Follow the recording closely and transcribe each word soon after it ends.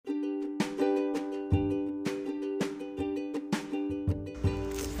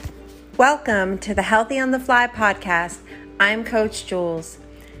Welcome to the Healthy on the Fly podcast. I'm Coach Jules.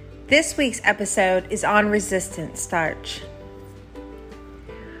 This week's episode is on resistant starch.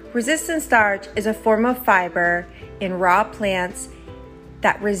 Resistant starch is a form of fiber in raw plants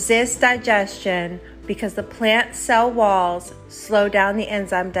that resists digestion because the plant cell walls slow down the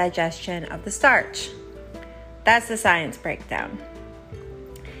enzyme digestion of the starch. That's the science breakdown.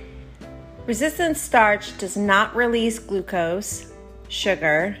 Resistant starch does not release glucose,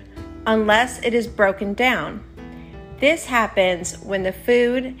 sugar, unless it is broken down. This happens when the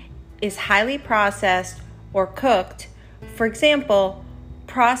food is highly processed or cooked. For example,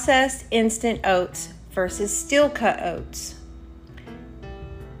 processed instant oats versus steel-cut oats.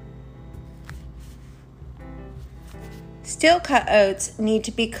 Steel-cut oats need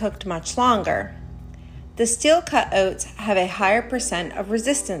to be cooked much longer. The steel-cut oats have a higher percent of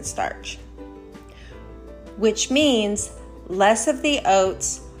resistant starch, which means less of the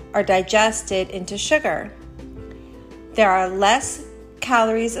oats are digested into sugar. There are less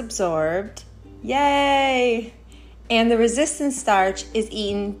calories absorbed, yay! And the resistant starch is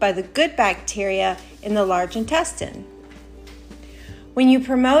eaten by the good bacteria in the large intestine. When you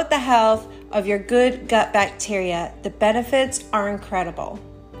promote the health of your good gut bacteria, the benefits are incredible.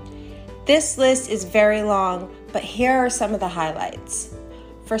 This list is very long, but here are some of the highlights.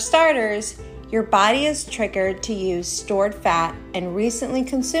 For starters, your body is triggered to use stored fat and recently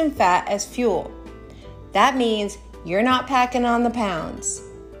consumed fat as fuel. That means you're not packing on the pounds.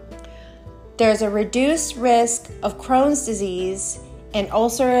 There's a reduced risk of Crohn's disease and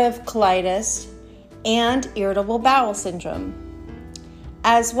ulcerative colitis and irritable bowel syndrome,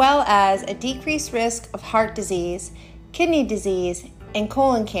 as well as a decreased risk of heart disease, kidney disease, and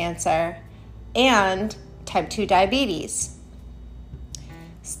colon cancer, and type 2 diabetes.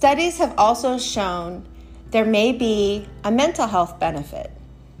 Studies have also shown there may be a mental health benefit,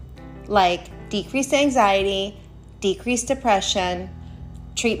 like decreased anxiety, decreased depression,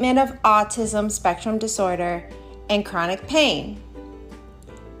 treatment of autism spectrum disorder, and chronic pain.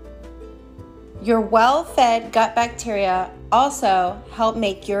 Your well-fed gut bacteria also help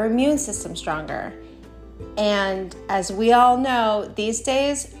make your immune system stronger. And as we all know, these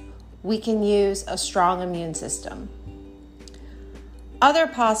days, we can use a strong immune system. Other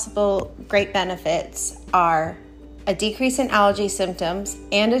possible great benefits are a decrease in allergy symptoms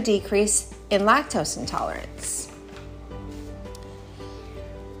and a decrease in lactose intolerance.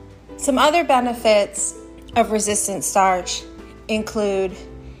 Some other benefits of resistant starch include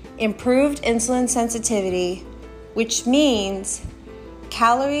improved insulin sensitivity, which means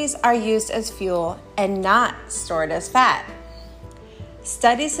calories are used as fuel and not stored as fat.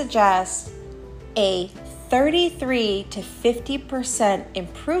 Studies suggest a 33 to 50%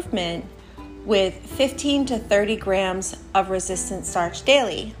 improvement with 15 to 30 grams of resistant starch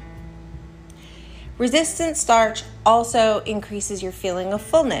daily. Resistant starch also increases your feeling of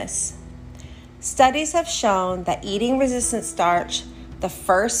fullness. Studies have shown that eating resistant starch the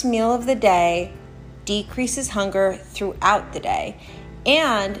first meal of the day decreases hunger throughout the day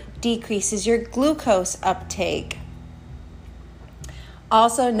and decreases your glucose uptake,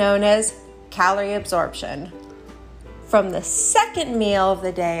 also known as calorie absorption, from the second meal of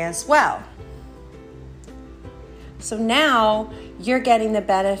the day as well. So now you're getting the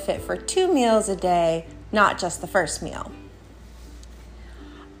benefit for 2 meals a day, not just the first meal.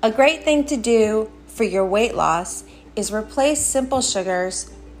 A great thing to do for your weight loss is replace simple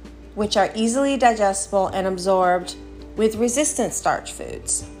sugars, which are easily digestible and absorbed, with resistant starch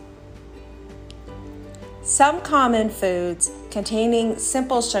foods. Some common foods containing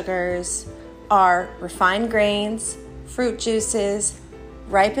simple sugars are refined grains, fruit juices,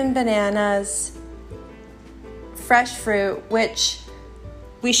 ripened bananas, fresh fruit, which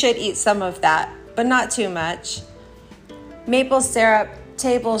we should eat some of that, but not too much, maple syrup,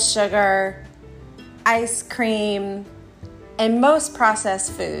 table sugar, ice cream, and most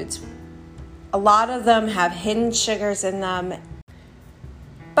processed foods. A lot of them have hidden sugars in them,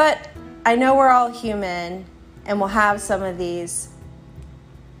 but I know we're all human and we'll have some of these.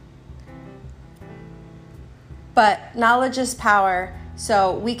 But knowledge is power,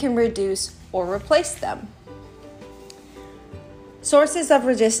 so we can reduce or replace them. Sources of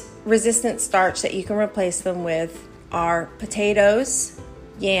resistant starch that you can replace them with are potatoes,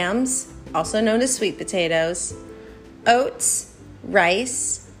 yams, also known as sweet potatoes, oats,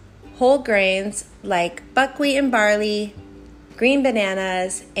 rice, whole grains like buckwheat and barley, green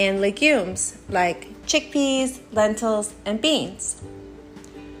bananas, and legumes like chickpeas, lentils, and beans.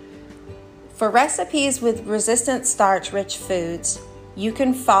 For recipes with resistant starch-rich foods, you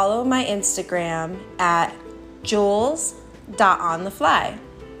can follow my Instagram at jules.onthefly.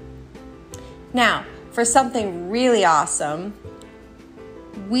 Now, for something really awesome,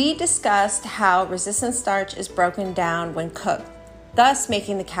 we discussed how resistant starch is broken down when cooked, thus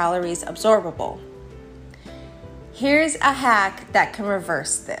making the calories absorbable. Here's a hack that can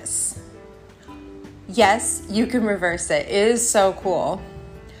reverse this. Yes, you can reverse it. It is so cool.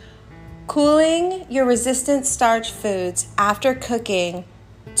 Cooling your resistant starch foods after cooking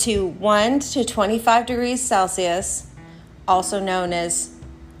to 1 to 25 degrees Celsius, also known as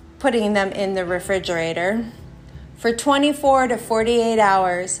putting them in the refrigerator, for 24 to 48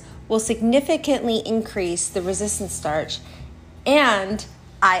 hours will significantly increase the resistant starch. And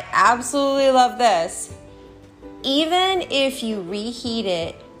I absolutely love this. Even if you reheat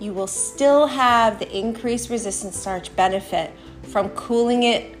it, you will still have the increased resistant starch benefit from cooling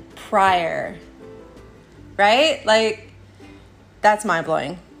it prior. Right? Like, that's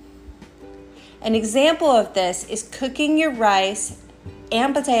mind-blowing. An example of this is cooking your rice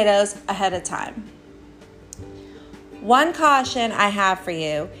and potatoes ahead of time. One caution I have for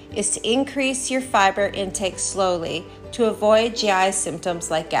you is to increase your fiber intake slowly to avoid GI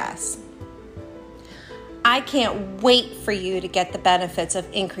symptoms like gas. I can't wait for you to get the benefits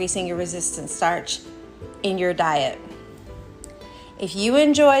of increasing your resistant starch in your diet. If you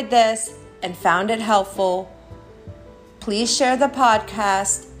enjoyed this and found it helpful, please share the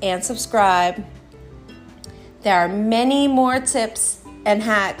podcast and subscribe. There are many more tips and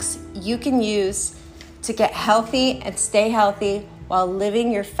hacks you can use to get healthy and stay healthy while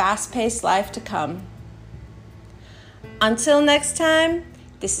living your fast-paced life to come. Until next time,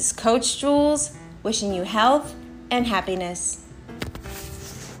 this is Coach Jules wishing you health and happiness.